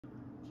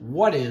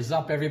What is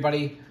up,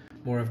 everybody?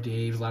 More of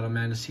Dave's Lotto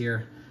Madness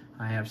here.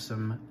 I have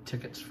some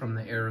tickets from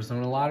the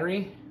Arizona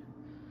lottery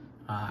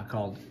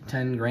called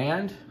 10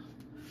 grand.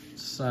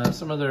 It's,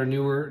 some of their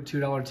newer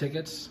 $2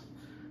 tickets.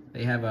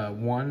 They have a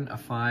 1, a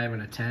 5,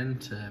 and a 10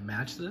 to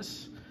match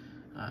this.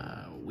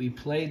 We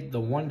played the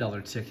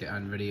 $1 ticket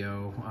on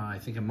video, I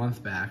think a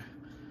month back.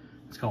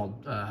 It's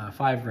called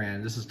 5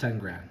 grand. This is 10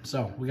 grand.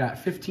 So we got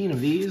 15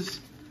 of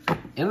these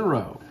in a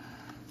row.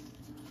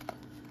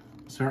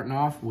 Starting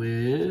off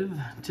with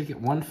ticket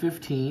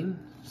 115,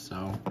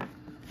 so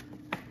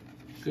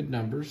good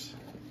numbers,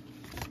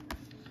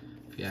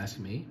 if you ask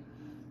me.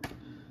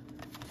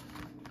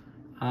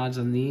 Odds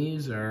on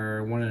these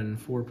are 1 in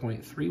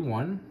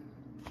 4.31.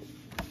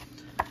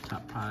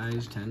 Top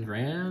prize 10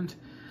 grand.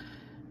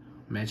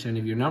 Match any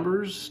of your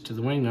numbers to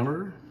the winning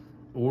number,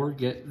 or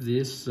get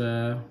this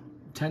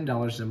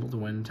 $10 symbol to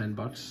win 10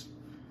 bucks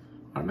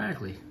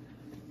automatically.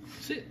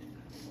 That's it.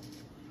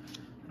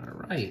 All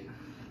right.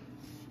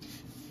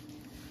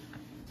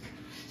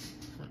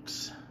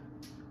 Let's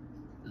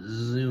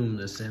zoom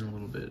this in a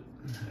little bit.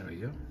 There we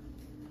go.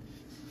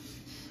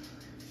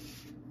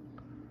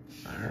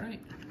 All right.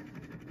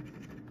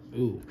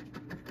 Ooh.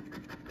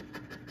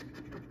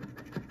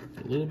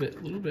 A little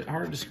bit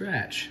hard to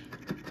scratch.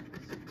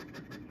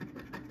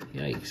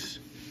 Yikes.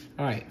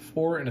 All right,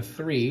 4 and a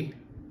 3.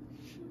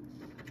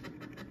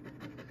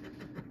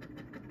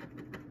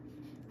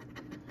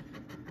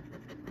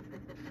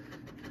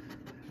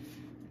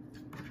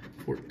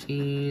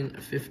 A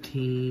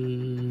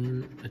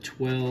 15, a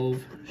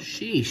 12,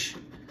 sheesh.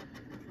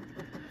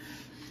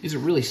 These are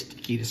really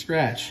sticky to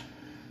scratch.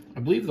 I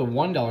believe the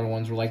 $1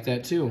 ones were like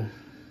that too.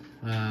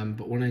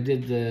 But when I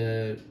did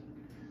the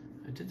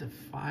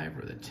 5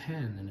 or the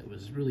 10, and it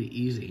was really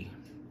easy.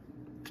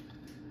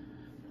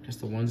 I guess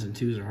the 1s and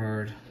 2s are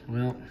hard.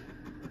 Well,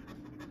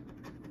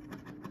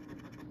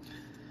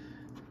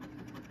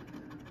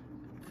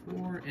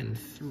 four and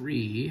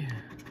 3.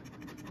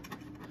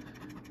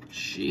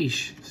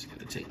 Sheesh, this is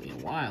gonna take me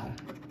a while.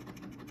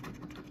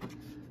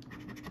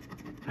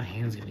 My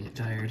hand's gonna get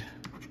tired.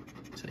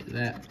 I'll tell you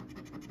that.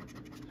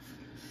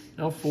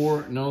 No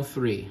 4, no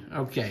 3.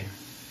 Okay.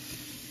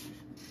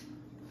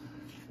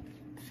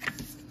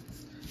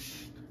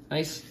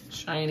 Nice,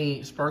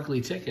 shiny, sparkly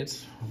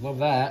tickets. Love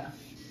that.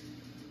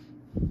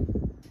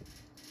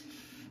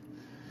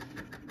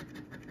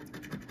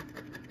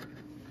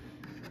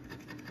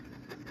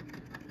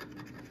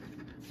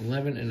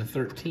 $11 and a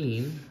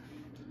 13.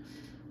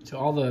 To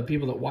all the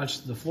people that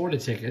watched the Florida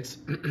tickets,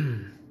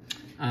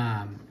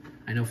 I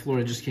know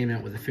Florida just came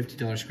out with a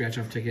 $50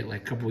 scratch-off ticket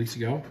like a couple weeks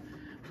ago.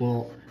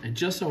 Well, it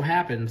just so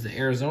happens that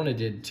Arizona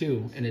did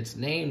too, and it's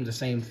named the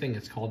same thing.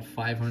 It's called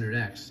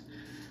 500X.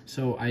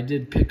 So I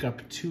did pick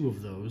up 2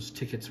 of those,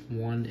 tickets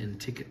 1 and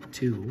ticket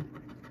 2.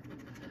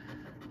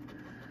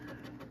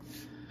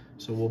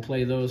 So we'll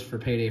play those for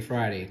Payday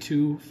Friday.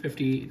 2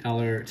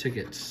 $50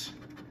 tickets.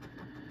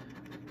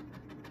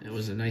 It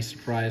was a nice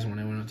surprise when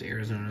I went out to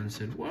Arizona and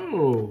said,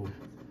 whoa,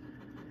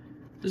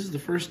 this is the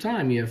first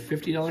time you have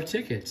 $50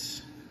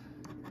 tickets.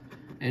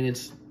 And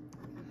it's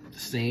the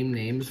same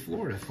name as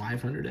Florida,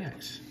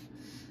 500X.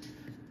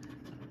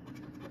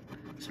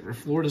 So for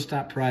Florida's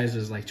top prize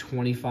is like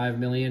 25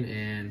 million,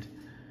 and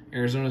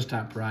Arizona's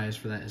top prize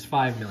for that is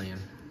 5 million.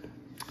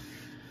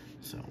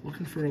 So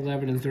looking for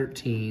 11 and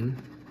 13,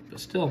 but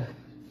still,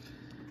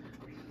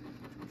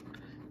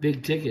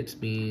 big tickets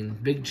mean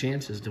big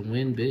chances to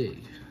win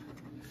big.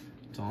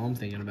 That's all I'm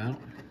thinking about.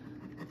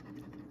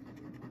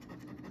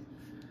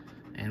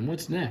 And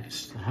what's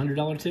next? A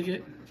 $100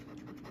 ticket?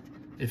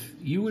 If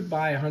you would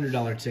buy a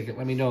 $100 ticket,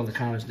 let me know in the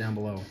comments down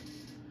below.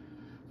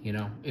 You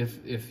know,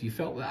 if you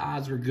felt the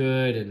odds were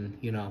good and,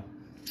 you know,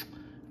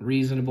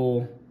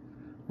 reasonable,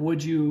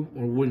 would you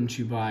or wouldn't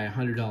you buy a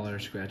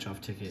 $100 scratch-off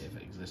ticket if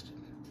it existed?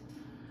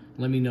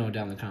 Let me know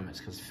down in the comments,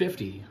 because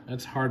 50,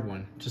 that's a hard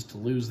one. Just to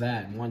lose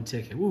that in one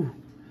ticket, woo.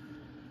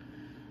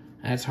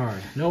 That's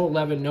hard. No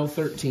 11, no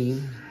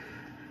 13.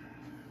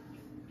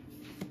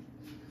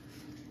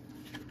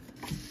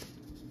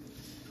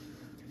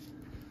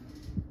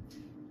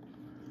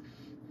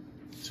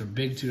 These are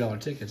big $2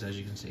 tickets, as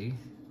you can see.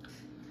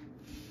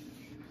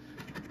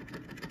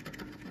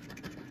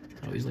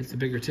 Always like the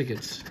bigger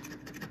tickets.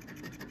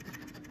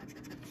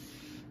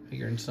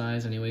 Bigger in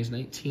size anyways,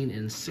 19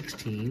 and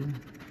 16.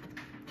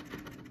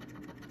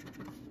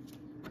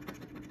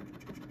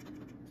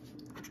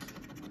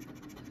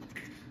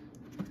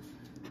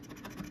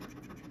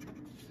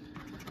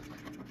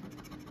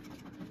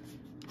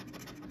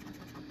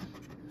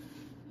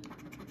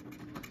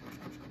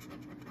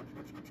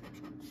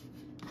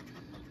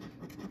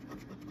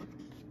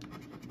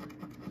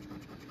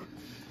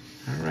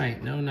 All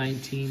right, no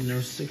 19,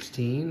 no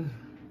 16.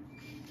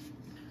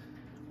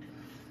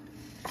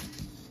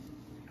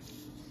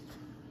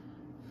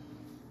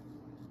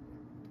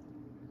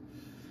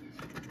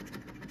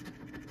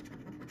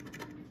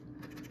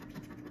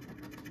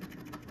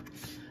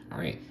 All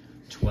right,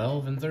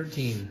 12 and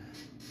 13.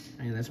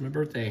 And that's my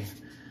birthday.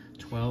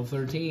 12,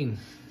 13.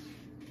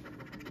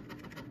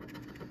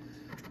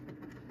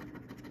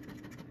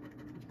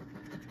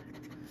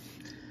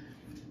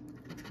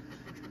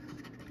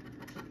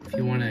 If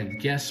you want to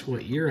guess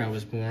what year I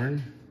was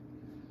born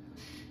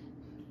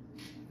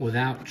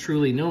without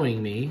truly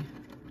knowing me,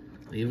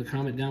 leave a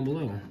comment down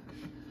below.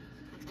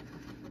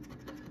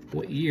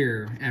 What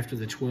year after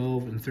the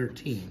 12 and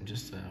 13?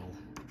 Just a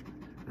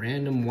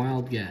random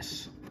wild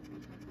guess.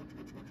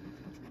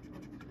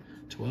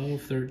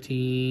 12,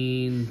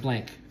 13,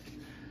 blank.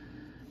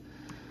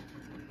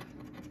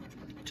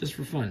 Just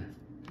for fun.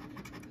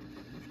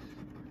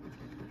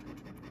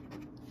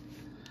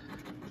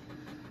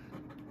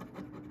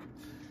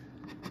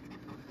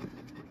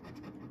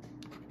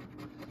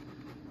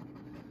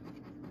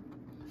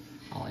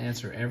 I'll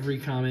answer every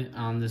comment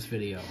on this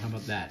video. How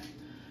about that?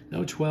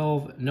 No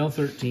 12, no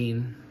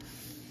 13.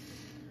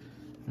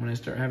 When I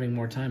start having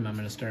more time, I'm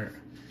going to start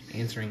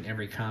answering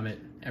every comment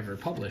ever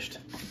published,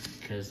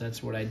 because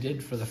that's what I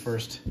did for the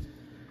first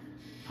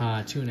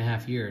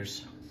 2.5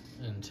 years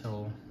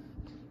until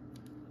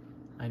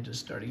I just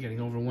started getting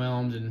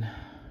overwhelmed and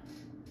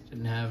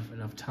didn't have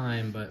enough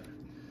time. But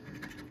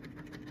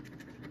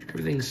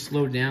everything's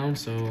slowed down,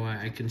 so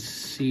I can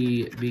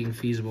see it being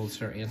feasible to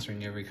start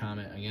answering every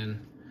comment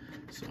again.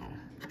 So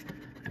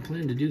I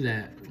plan to do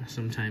that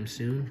sometime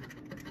soon.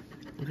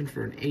 Looking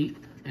for an 8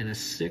 and a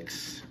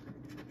 6.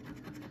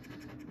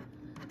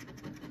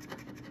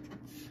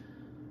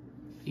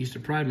 Used to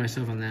pride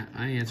myself on that.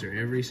 I answer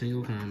every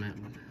single comment.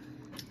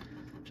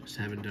 Just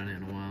haven't done it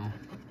in a while.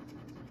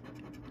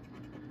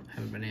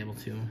 Haven't been able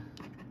to.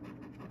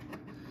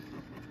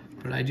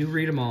 But I do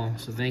read them all,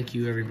 so thank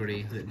you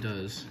everybody that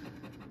does.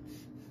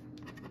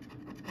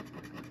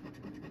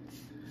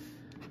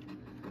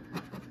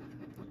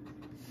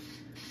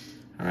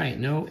 All right,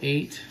 no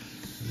 8,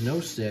 no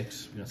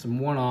 6. We got some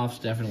one-offs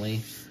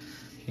definitely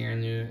here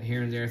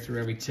and there through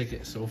every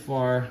ticket so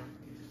far.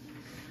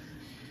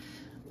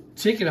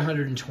 Ticket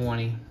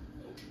 120.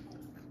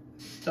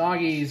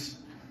 Doggies,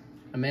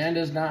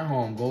 Amanda's not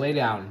home. Go lay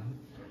down.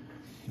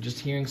 You're just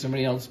hearing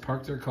somebody else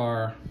park their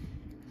car.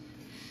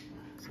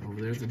 It's over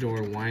there at the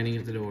door, whining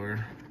at the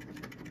door.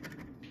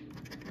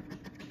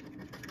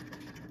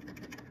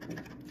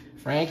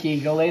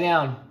 Frankie, go lay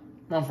down.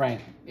 Come on,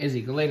 Frank.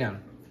 Izzy, go lay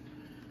down.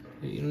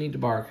 You don't need to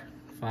bark.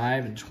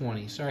 5 and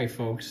 20. Sorry,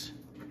 folks.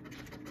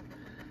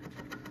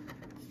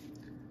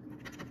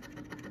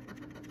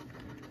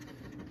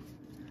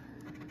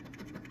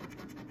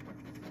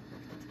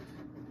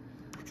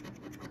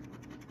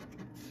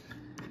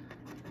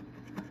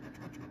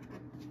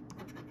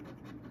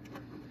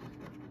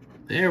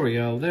 There we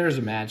go. There's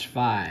a match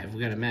 5.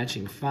 We got a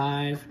matching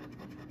 5.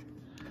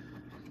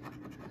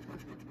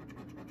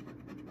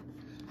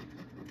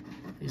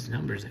 These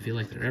numbers, I feel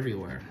like they're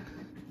everywhere.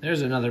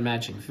 There's another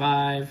matching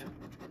 5.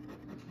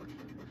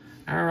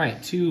 All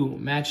right, 2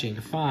 matching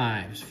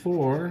 5s.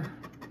 4.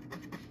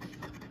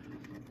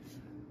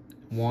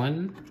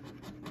 1.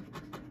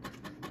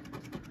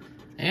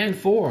 And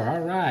 4. All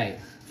right.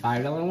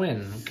 $5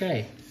 win.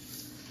 Okay.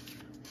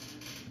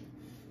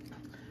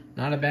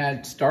 Not a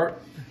bad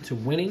start to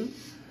winning.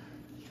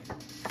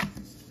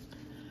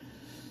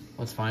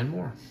 Let's find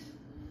more.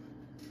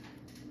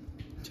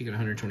 Ticket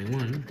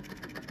 121.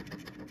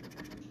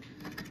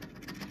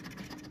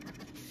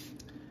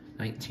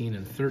 19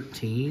 and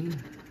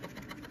 13.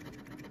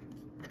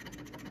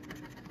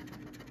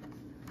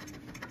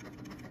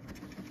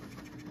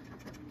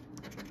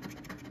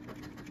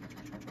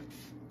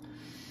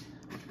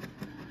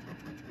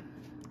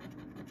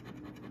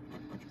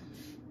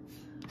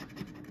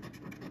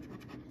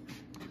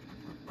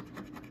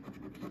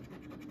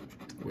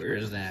 Where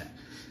is that?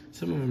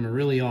 Some of them are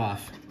really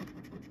off.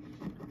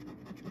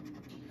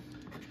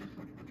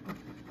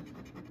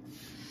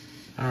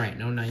 All right,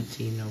 no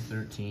 19, no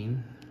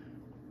 13.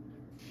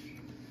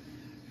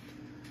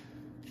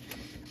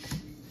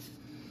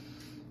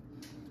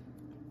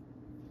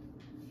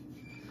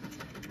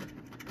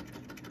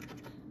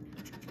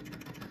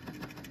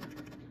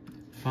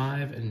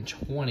 $5 and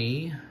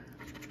 20. You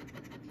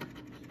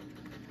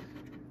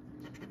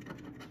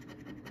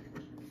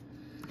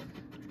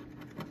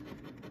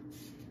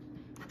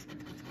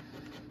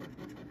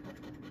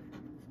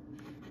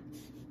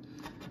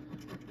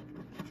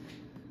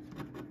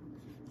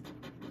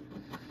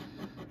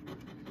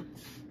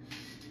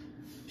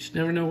just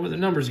never know what the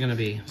number's gonna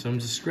be, so I'm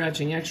just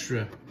scratching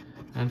extra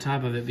on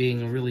top of it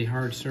being a really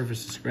hard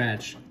surface to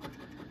scratch.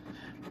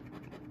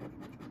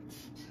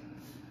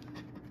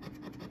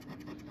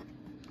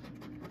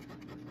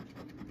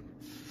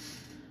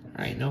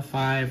 All right, no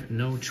 5,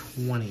 no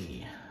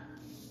 20.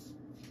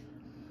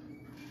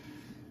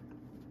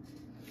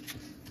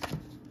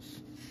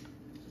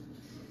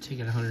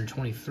 Ticket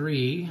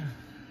 123.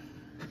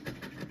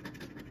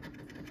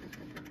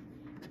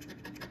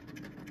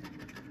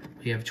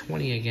 We have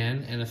 20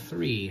 again and a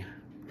 3.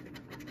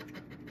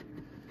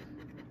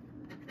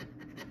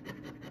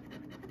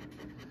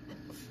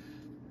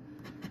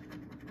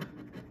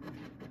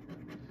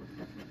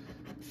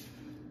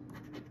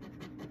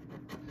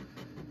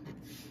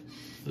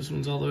 This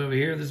one's all the way over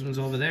here, this one's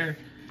over there.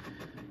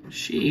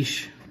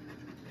 Sheesh.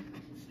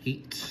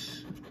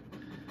 8,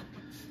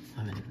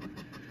 11,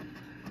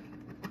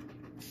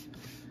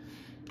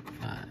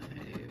 5,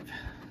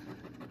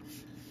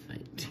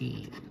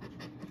 14,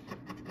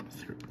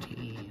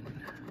 13,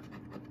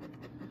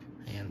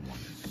 and 1.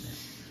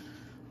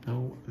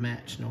 No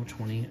match, no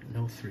 20,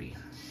 no 3.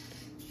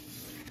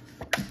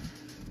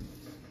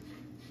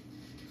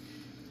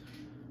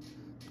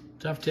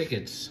 Tough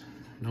tickets,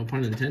 no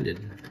pun intended.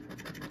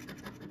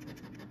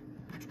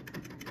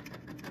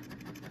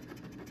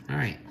 All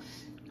right,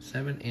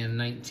 7 and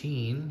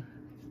 19.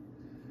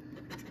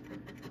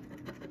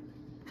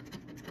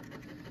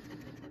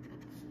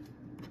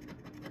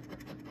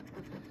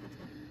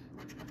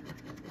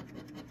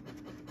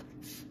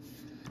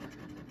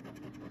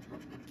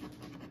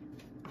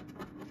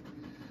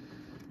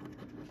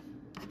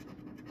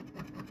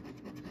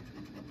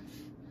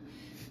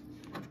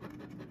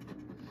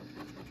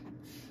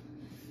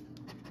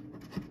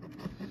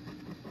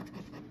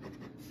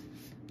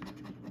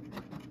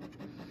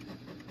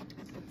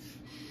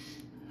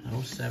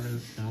 No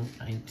 7, no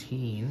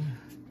 19.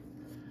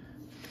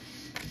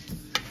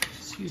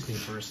 Excuse me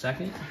for a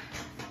second.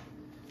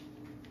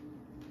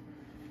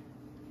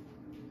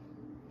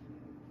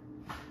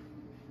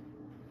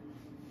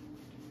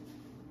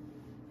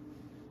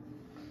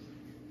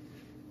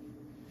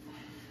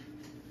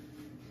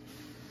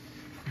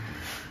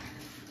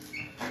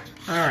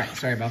 All right,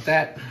 sorry about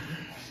that.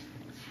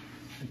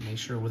 Make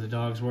sure where the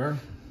dogs were.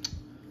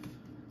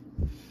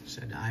 Just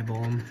had to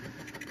eyeball them.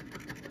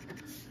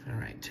 All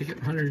right, ticket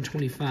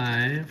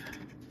 125,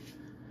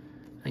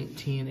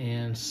 19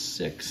 and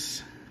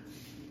 6.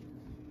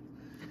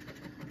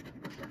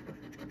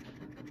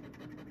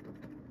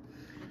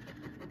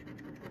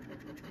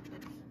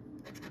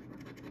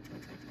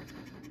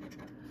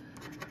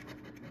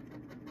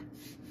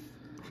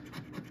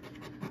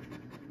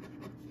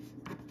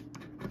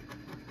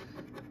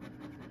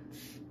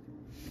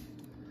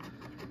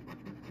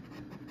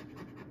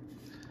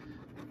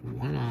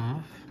 One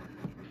off.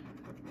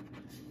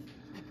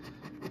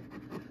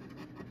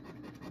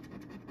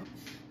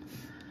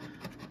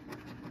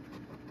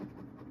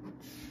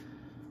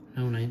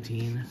 No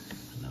 19,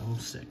 no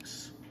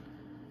 6.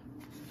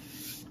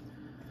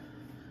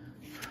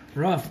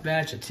 Rough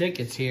batch of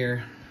tickets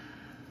here.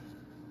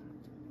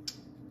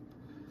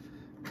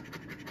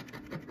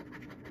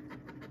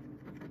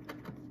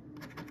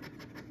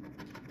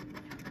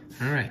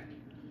 All right,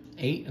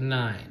 8 and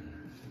 9.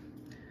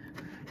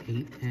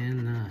 8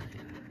 and 9.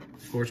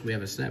 Of course, we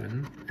have a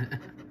 7.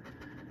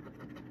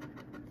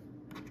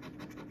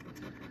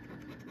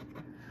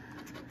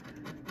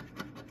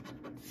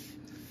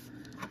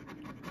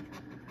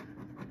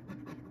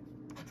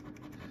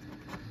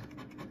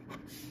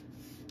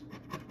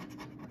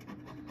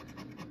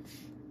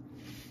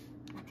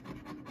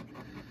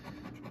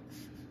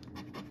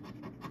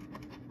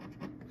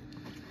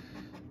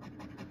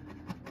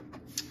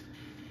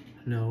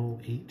 No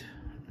 8,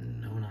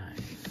 no 9.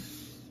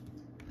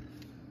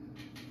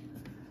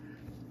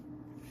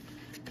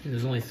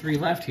 There's only 3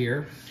 left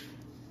here.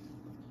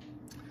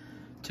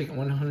 Ticket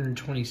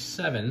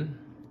 127.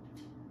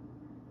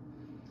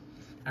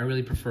 I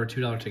really prefer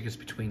 $2 tickets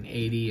between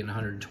 80 and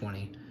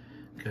 120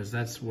 because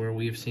that's where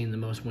we've seen the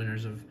most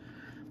winners of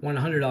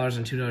 $100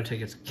 and $2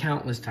 tickets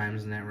countless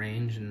times in that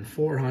range, and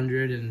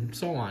 400 and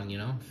so on, you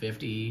know,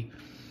 50,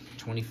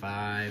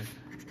 25.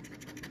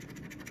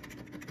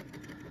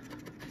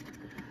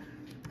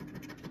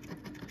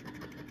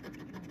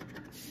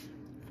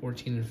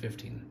 $14 and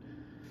 $15.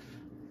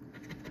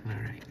 All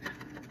right.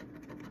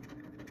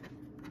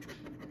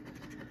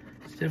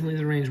 It's definitely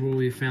the range where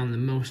we found the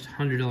most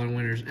 $100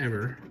 winners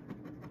ever.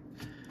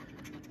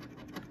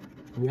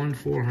 One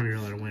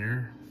 $400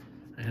 winner,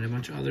 and a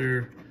bunch of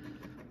other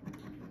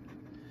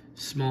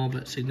small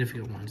but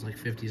significant ones like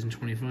 50s and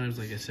 25s,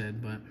 like I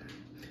said. But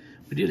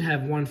we did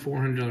have one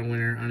 $400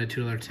 winner on a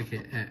 $2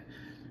 ticket.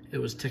 It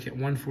was ticket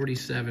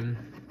 147.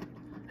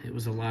 It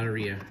was a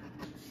Lotteria.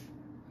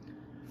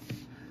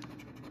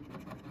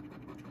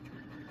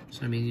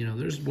 So, I mean, you know,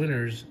 there's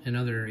winners in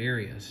other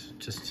areas.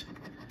 Just,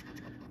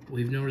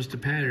 we've noticed a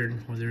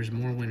pattern where there's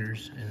more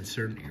winners in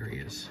certain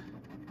areas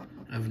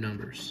of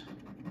numbers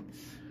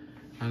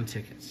on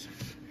tickets.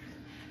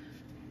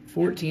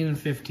 14 and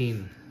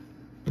 15.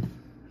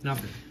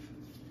 Nothing.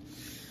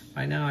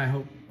 By now, I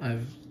hope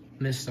I've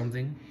missed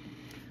something.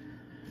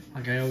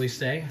 Like I always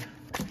say.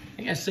 I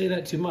think I say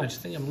that too much. I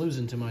think I'm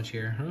losing too much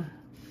here, huh?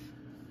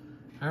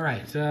 All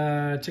right,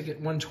 ticket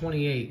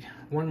 128.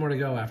 One more to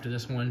go after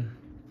this one.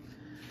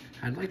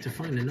 I'd like to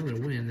find another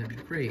win. That'd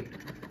be great.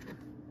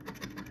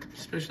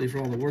 Especially for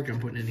all the work I'm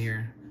putting in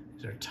here.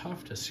 These are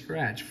tough to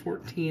scratch.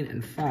 14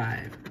 and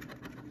 5.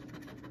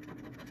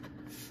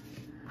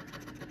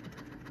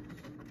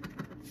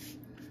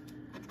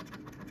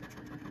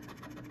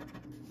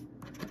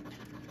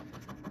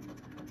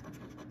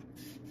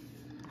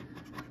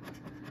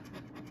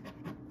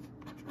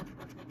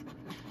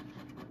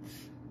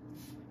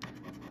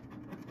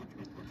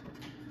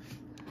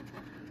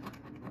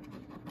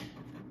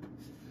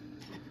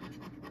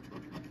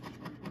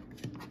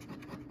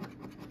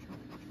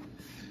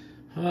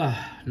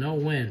 No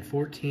win,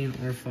 14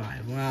 or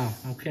 5. Wow,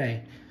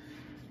 okay.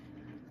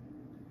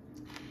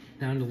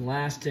 Down to the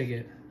last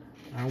ticket,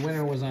 Our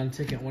winner was on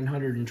ticket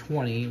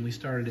 120, and we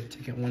started at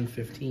ticket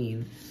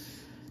 115.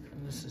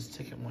 And this is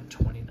ticket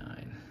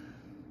 129.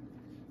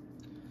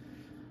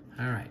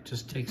 All right,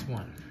 just takes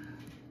one.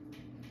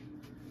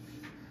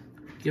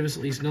 Give us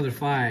at least another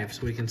 5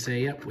 so we can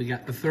say, yep, we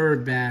got the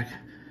third back.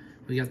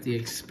 We got the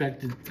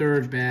expected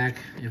third back,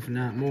 if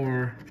not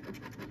more.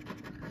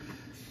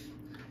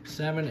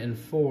 7 and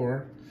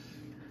 4.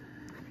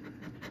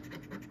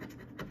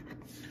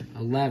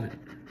 11.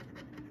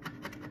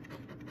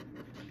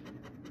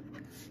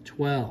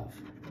 12.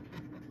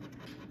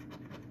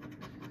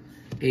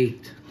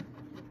 8.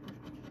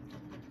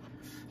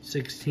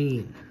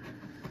 16.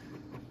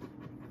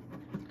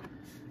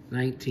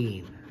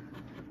 19.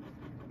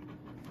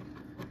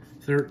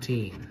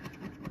 13.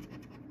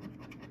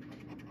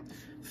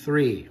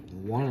 3,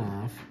 1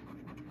 off.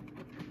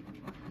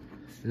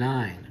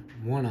 9,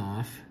 1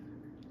 off.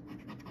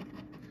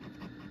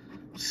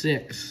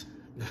 6,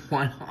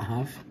 1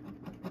 off.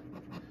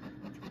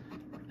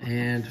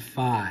 And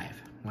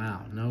 5.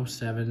 Wow, no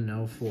 7,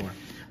 no 4.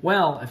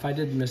 Well, if I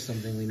did miss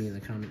something, leave me in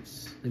the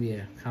comments. Leave me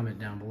a comment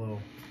down below.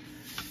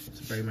 It's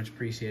very much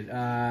appreciated.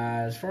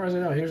 As far as I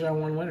know, here's our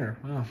one winner.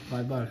 Wow,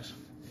 $5.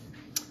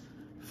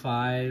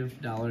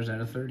 $5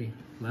 out of 30.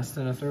 Less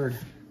than a third.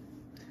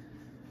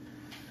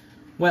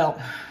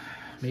 Well,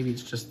 maybe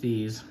it's just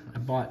these. I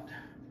bought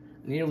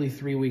nearly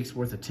 3 weeks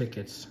worth of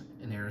tickets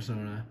in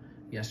Arizona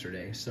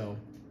yesterday, so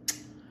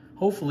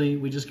hopefully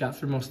we just got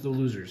through most of the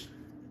losers.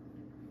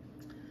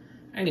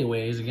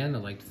 Anyways, again,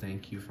 I'd like to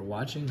thank you for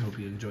watching. Hope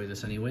you enjoy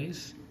this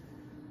anyways.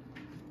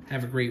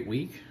 Have a great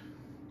week.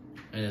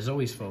 And as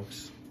always,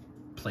 folks,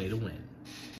 play to win.